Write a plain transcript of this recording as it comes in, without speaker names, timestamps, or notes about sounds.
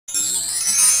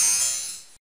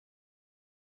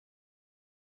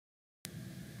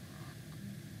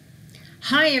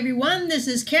Hi everyone, this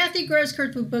is Kathy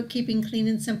Grosskirk with Bookkeeping Clean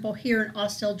and Simple here in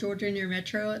Austell, Georgia near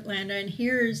Metro Atlanta, and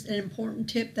here's an important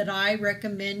tip that I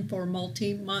recommend for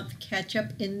multi-month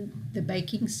catch-up in the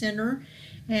Banking Center.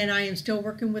 And I am still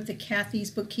working with the Kathy's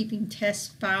Bookkeeping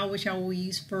Test file, which I will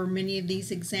use for many of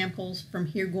these examples from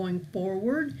here going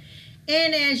forward.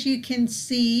 And as you can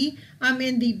see, I'm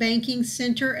in the Banking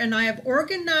Center and I have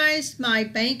organized my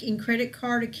bank and credit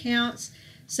card accounts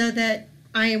so that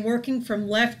I am working from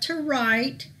left to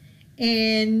right,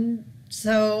 and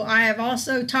so I have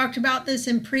also talked about this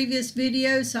in previous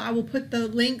videos, so I will put the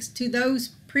links to those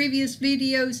previous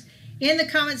videos in the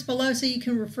comments below so you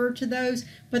can refer to those.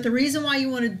 But the reason why you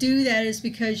want to do that is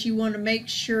because you want to make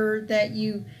sure that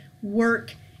you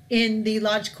work in the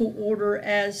logical order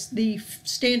as the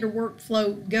standard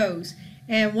workflow goes.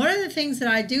 And one of the things that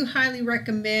I do highly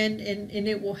recommend, and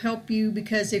it will help you,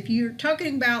 because if you're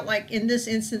talking about, like in this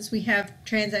instance, we have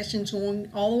transactions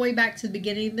going all the way back to the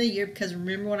beginning of the year, because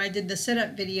remember when I did the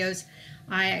setup videos,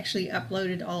 I actually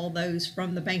uploaded all those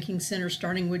from the Banking Center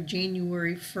starting with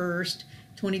January 1st,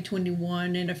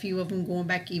 2021, and a few of them going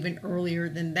back even earlier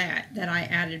than that I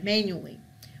added manually,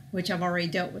 which I've already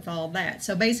dealt with all that.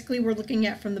 So basically we're looking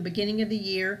at from the beginning of the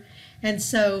year. And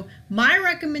so my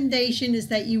recommendation is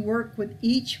that you work with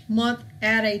each month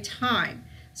at a time.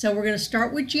 So we're going to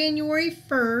start with January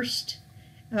 1st.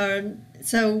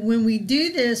 So when we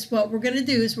do this, what we're going to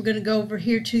do is we're going to go over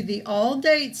here to the All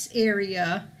Dates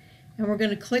area, and we're going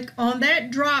to click on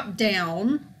that drop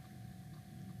down,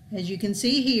 as you can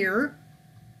see here.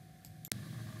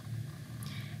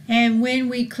 And when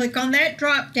we click on that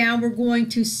drop down, we're going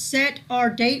to set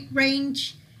our date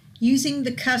range using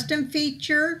the custom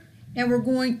feature, and we're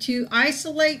going to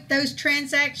isolate those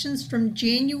transactions from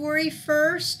January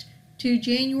 1st to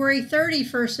January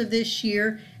 31st of this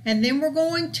year, and then we're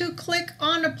going to click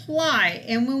on apply.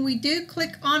 And when we do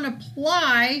click on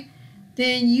apply,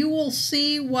 then you will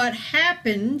see what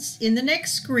happens in the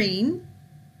next screen.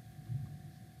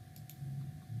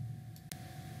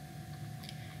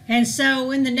 And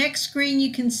so in the next screen,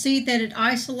 you can see that it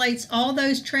isolates all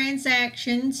those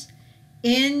transactions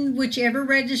in whichever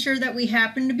register that we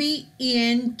happen to be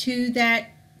in to that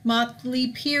monthly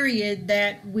period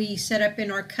that we set up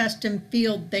in our custom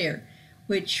field there,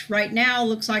 which right now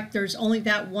looks like there's only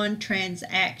that one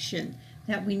transaction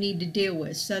that we need to deal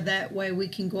with. So that way we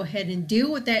can go ahead and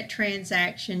deal with that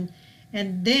transaction.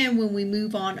 And then when we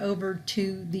move on over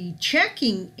to the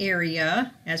checking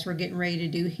area, as we're getting ready to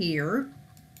do here,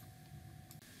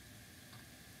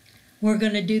 we're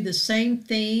going to do the same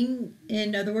thing.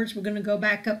 In other words, we're going to go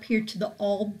back up here to the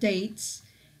All Dates,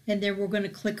 and then we're going to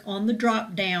click on the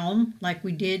drop down like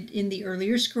we did in the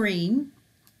earlier screen.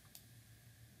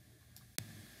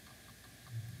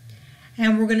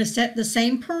 And we're going to set the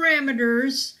same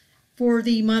parameters for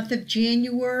the month of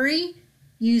January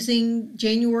using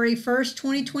January 1st,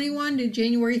 2021 to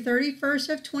January 31st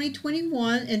of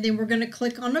 2021, and then we're going to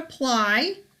click on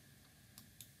apply,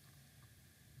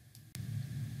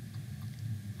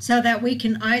 so that we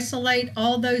can isolate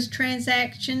all those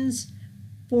transactions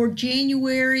for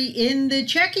January in the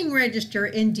checking register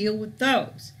and deal with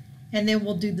those. And then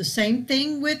we'll do the same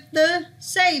thing with the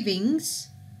savings.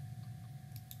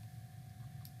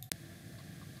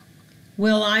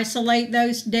 We'll isolate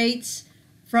those dates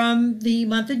from the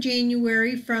month of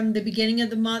January, from the beginning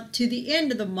of the month to the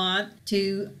end of the month,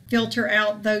 to filter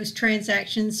out those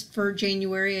transactions for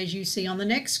January, as you see on the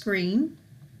next screen.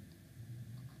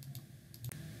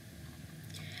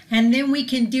 And then we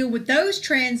can deal with those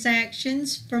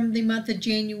transactions from the month of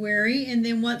January. And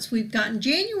then once we've gotten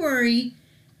January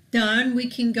done, we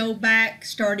can go back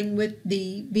starting with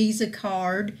the Visa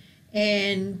card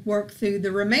and work through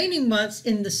the remaining months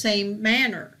in the same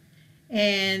manner.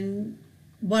 And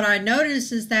what I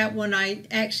noticed is that when I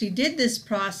actually did this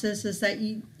process is that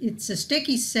it's a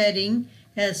sticky setting.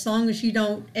 As long as you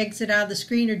don't exit out of the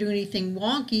screen or do anything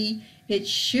wonky, it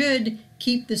should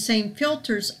keep the same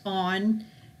filters on.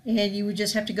 And you would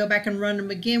just have to go back and run them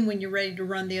again when you're ready to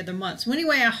run the other months. So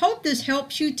anyway, I hope this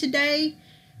helps you today.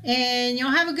 And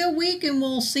y'all have a good week, and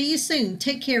we'll see you soon.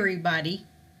 Take care, everybody.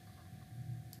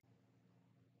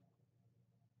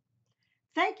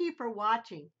 Thank you for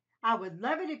watching. I would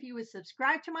love it if you would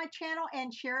subscribe to my channel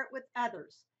and share it with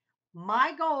others.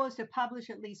 My goal is to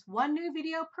publish at least one new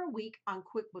video per week on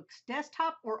QuickBooks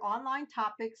desktop or online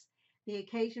topics, the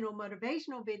occasional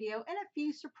motivational video, and a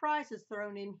few surprises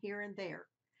thrown in here and there.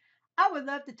 I would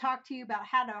love to talk to you about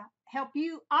how to help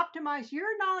you optimize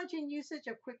your knowledge and usage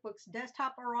of QuickBooks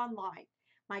desktop or online.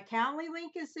 My Calendly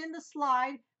link is in the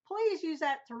slide. Please use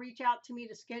that to reach out to me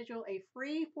to schedule a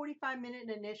free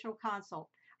 45-minute initial consult.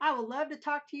 I would love to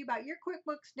talk to you about your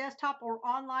QuickBooks desktop or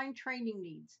online training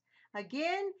needs.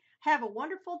 Again, have a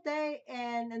wonderful day,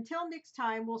 and until next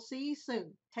time, we'll see you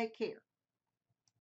soon. Take care.